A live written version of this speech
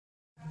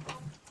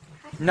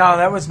No,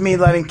 that was me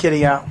letting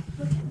Kitty out.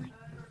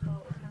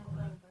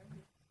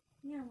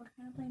 Yeah, we're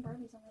kind of playing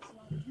Barbies on this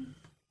one.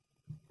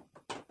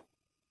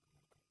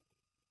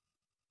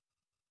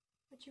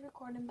 What you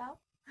recording about?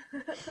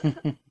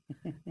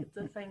 It's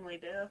a thing we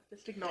do.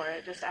 Just ignore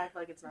it. Just act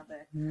like it's not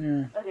there.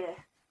 Yeah. Okay.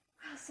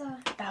 So,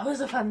 That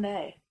was a fun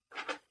day.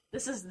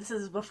 This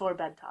is before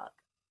bed talk.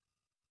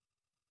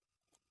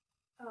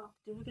 oh,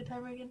 Did you have a good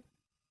time, Reagan?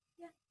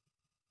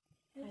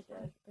 it I was did.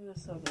 fun. It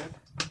was so good.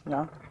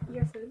 Yeah.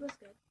 Your food was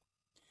good.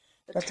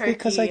 The That's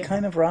because I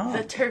kind of The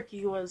robbed.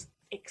 turkey was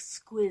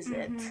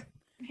exquisite. Mhm.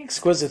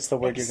 Exquisite's the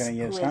word you're going to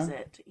use, huh?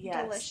 Exquisite.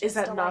 Yes. Delicious, Is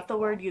that not the delightful.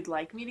 word you'd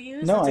like me to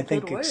use? No, That's I a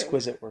think good word.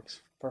 exquisite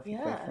works perfectly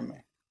Yeah. for me.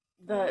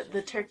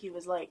 The turkey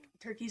was like,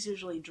 turkey's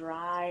usually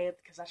dry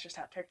because that's just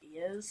how turkey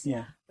is.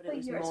 Yeah. But it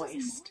was yours moist.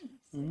 Was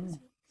moist. Mm.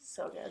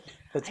 So good.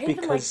 That's I even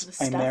liked because the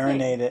I stuffing.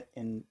 marinate it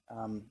in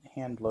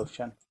hand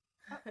lotion.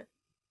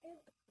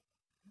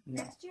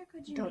 No. Next year,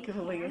 could you Don't make give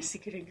away your ham?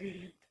 secret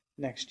ingredient.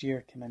 Next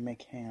year, can I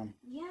make ham?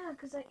 Yeah,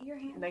 because your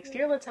ham. Next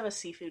year, let's have a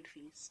seafood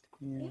feast.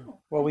 Yeah. Ew.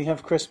 Well, we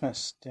have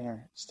Christmas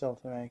dinner still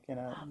to make in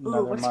Ooh,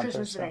 another what's month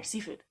Christmas or so. dinner?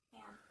 Seafood.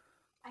 Ham.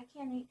 I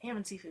can't eat. Ham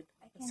and seafood.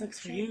 I That can't sucks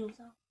eat for shrimp, you.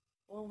 so-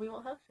 Well, we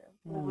won't have shrimp.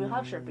 Well, we'll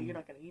have shrimp, but you're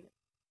not going to eat it.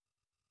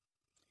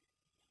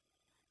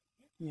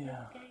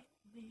 Yeah. Okay.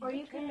 Or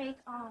you can make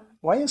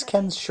Why is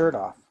Ken's shirt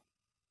off?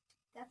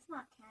 That's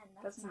not Ken.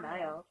 That's Niall.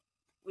 Niall.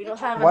 We don't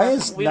have Why enough.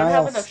 is We don't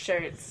have Niall's- enough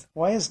shirts.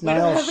 Why is We don't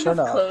Niall's have shirt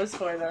enough off? clothes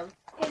for them.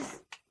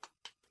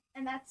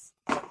 And that's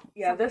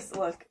Yeah, this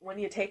look. When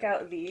you take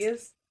out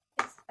these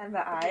it's and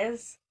the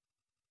eyes,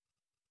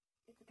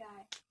 it's a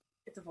guy.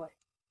 it's a boy.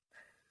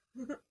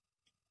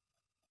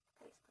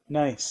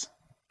 Nice.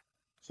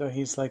 So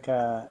he's like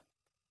a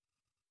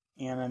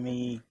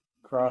anime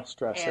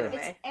cross-dresser. Anime.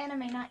 It's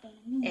anime, not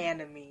anime.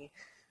 Anime.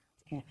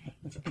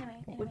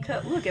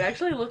 Anime. Look, it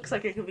actually looks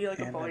like it could be like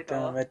a And boy it,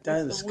 doll. it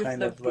does with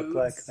kind the of look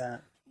like boobs.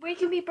 that. We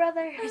can be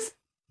brothers.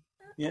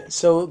 Yeah.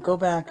 So go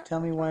back. Tell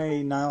me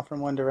why Niall from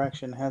One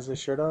Direction has his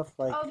shirt off.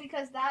 Like Oh,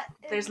 because that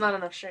is, There's not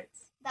enough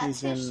shirts. that's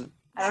he's his. in.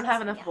 I don't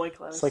have enough yeah. boy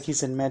clothes. It's like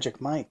he's in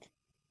Magic Mike.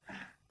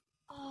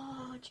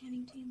 Oh,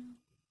 Channing Tatum.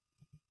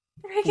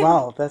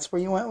 Wow, that's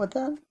where you went with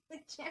that.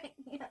 Like Channing.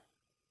 Yeah.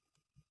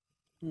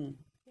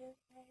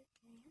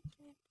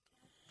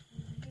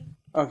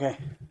 Okay.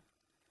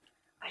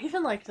 I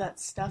even liked that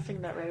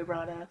stuffing that Ray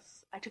brought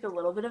us. I took a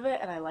little bit of it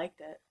and I liked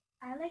it.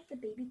 I like the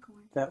baby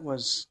corn. That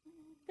was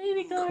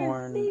Baby corn.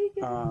 corn, Baby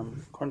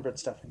corn. cornbread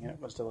stuffing, and it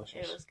was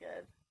delicious. It was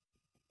good.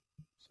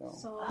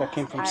 So that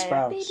came from I-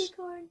 Sprouts, Baby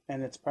corn.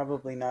 and it's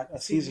probably not a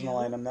seasonal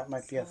item. That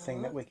might be a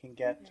thing that we can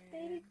get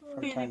Baby corn.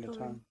 from Baby time to corn.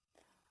 time.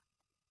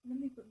 Let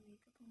me put makeup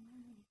on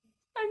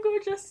my I'm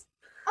gorgeous.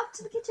 Up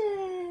to the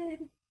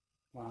kitchen.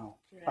 Wow,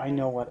 I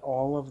know what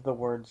all of the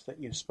words that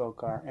you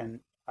spoke are, and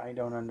I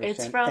don't understand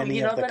It's from any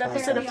you know of the that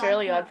episode of content.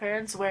 Fairly Odd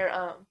Parents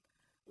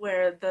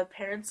where the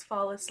parents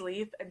fall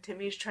asleep and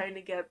Timmy's trying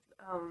to get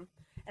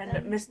and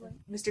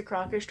Mr.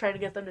 Crocker's trying to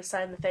get them to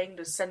sign the thing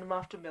to send them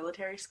off to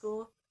military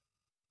school.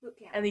 Boot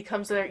camp. And he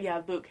comes to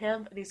their boot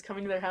camp, and he's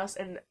coming to their house,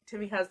 and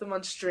Timmy has them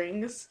on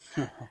strings,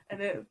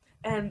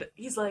 and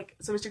he's like,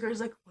 so Mr.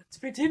 Crocker's like, "What's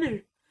for dinner?"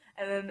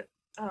 And then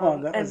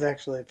Oh, that was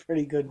actually a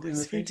pretty good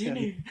 "What's for imitation.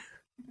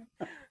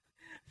 dinner?"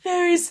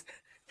 Fairies,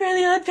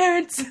 Fairly Odd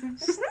Parents.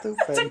 It's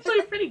Stupid.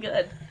 actually pretty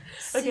good.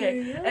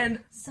 Okay, Cereal, and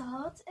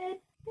salt and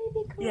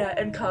baby corn. yeah,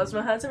 and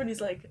Cosmo has him, and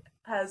he's like,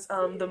 has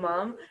the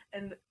mom,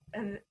 and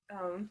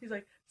he's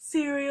like,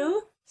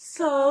 cereal,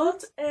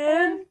 salt,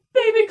 and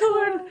baby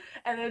corn,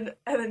 and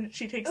then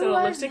she takes out Ooh, a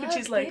I lipstick, and love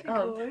she's like, baby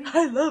corn.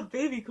 I love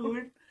baby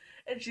corn.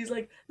 And she's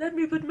like, let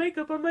me put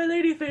makeup on my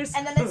lady face.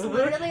 And then it's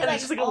literally and like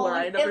it's just like a all,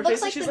 line up it her looks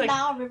face, like and she's the like,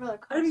 Nile River.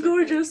 Like, I'm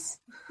gorgeous.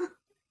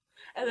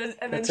 And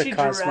then That's a she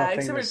Cosmo drags thing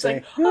her, to and it's say.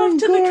 like, I'm off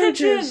to the gorgeous.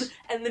 kitchen,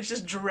 and then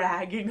just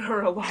dragging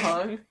her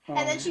along. And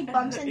then she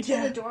bumps into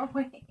Yeah. the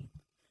doorway.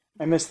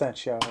 I missed that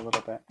show a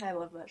little bit. I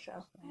love that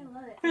show. I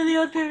love it. Fairly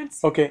Odd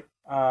Parents. Okay,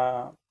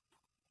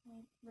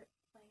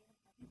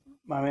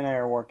 Mommy and I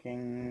are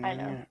working I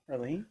know.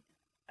 early,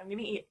 I'm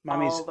gonna eat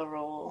Mommy's all the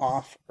rolls.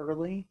 off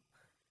early,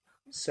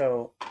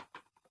 so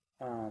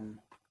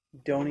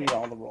don't eat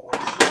all the rolls.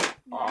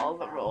 All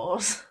the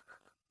rolls.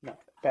 No,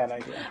 bad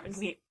idea. I'm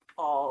gonna eat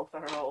all the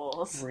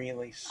rolls.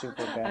 Really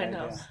super bad I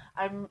know.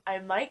 idea. I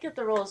might get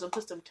the rolls and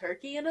put some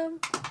turkey in them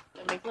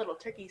and make little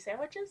turkey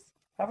sandwiches.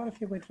 How about if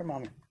you wait for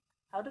Mommy?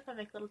 How if I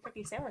make little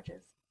turkey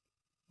sandwiches?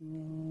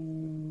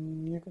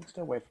 You can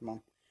still wait for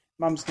Mom.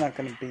 Mom's not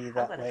going to be How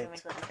that about if I late.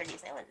 make little turkey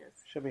sandwiches?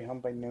 She'll be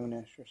home by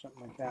noonish or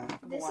something like that.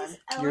 This One. is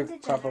Ellen You're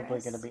DeGeneres. probably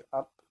going to be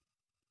up.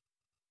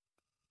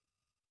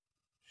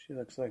 She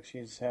looks like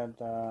she's had,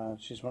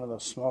 she's one of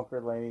those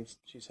smoker ladies.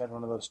 She's had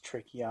one of those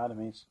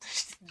tracheotomies.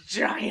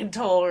 Giant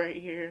hole right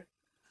here.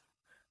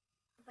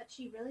 But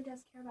she really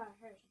does care about her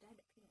hair. She dyed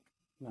it pink.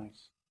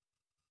 Nice.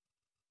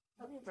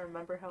 I don't even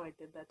remember how I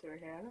did that to her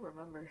hair. I don't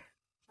remember.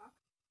 Chalk?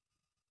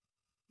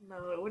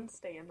 No, it wouldn't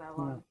stay in that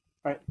long.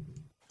 All right.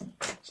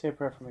 Say a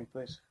prayer for me,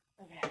 please.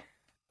 Okay.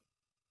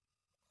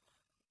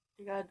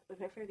 Dear God, we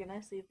pray for a good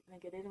night's sleep and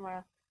a good day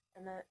tomorrow,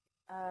 and that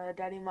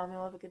Daddy and Mommy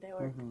will have a good day at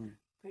work. Mm-hmm.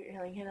 Put your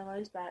healing hand on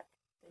Molly's back.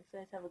 Thanks,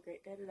 guys. Have a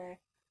great day today.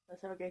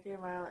 Let's have a great day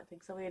tomorrow. I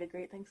think we had a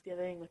great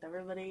Thanksgiving with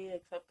everybody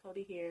except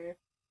Cody here.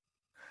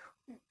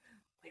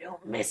 We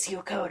don't miss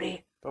you,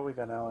 Cody. But we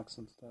got Alex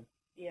instead.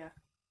 Yeah,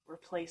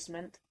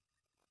 replacement.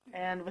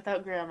 And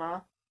without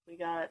Grandma, we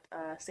got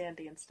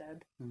Sandy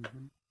instead.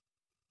 Mm-hmm.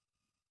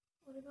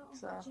 What about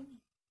Uncle Jimmy?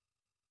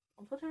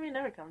 Uncle Jimmy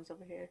never comes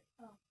over here.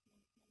 Oh,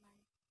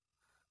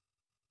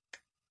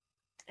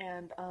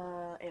 and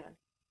Amen.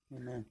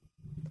 Amen.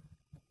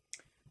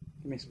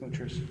 Give me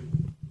smoochers.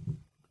 I'm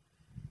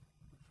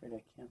afraid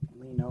I can't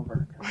lean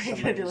over. We're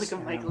gonna do like a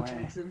Michael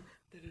Jackson.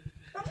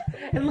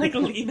 And like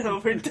lean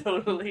over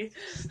totally.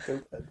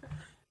 Stupid.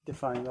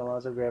 Defying the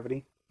laws of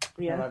gravity.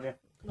 Yeah. I love you.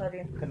 Love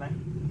you. Good night.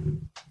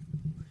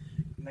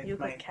 Good night, You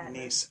my cat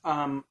niece.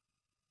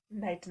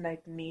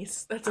 Night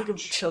niece. That's like a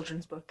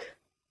children's book.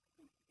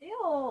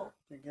 Ew.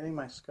 You're getting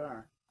my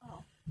scar.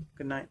 Oh.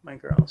 Good night, my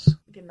girls.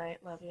 Good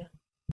night. Love you.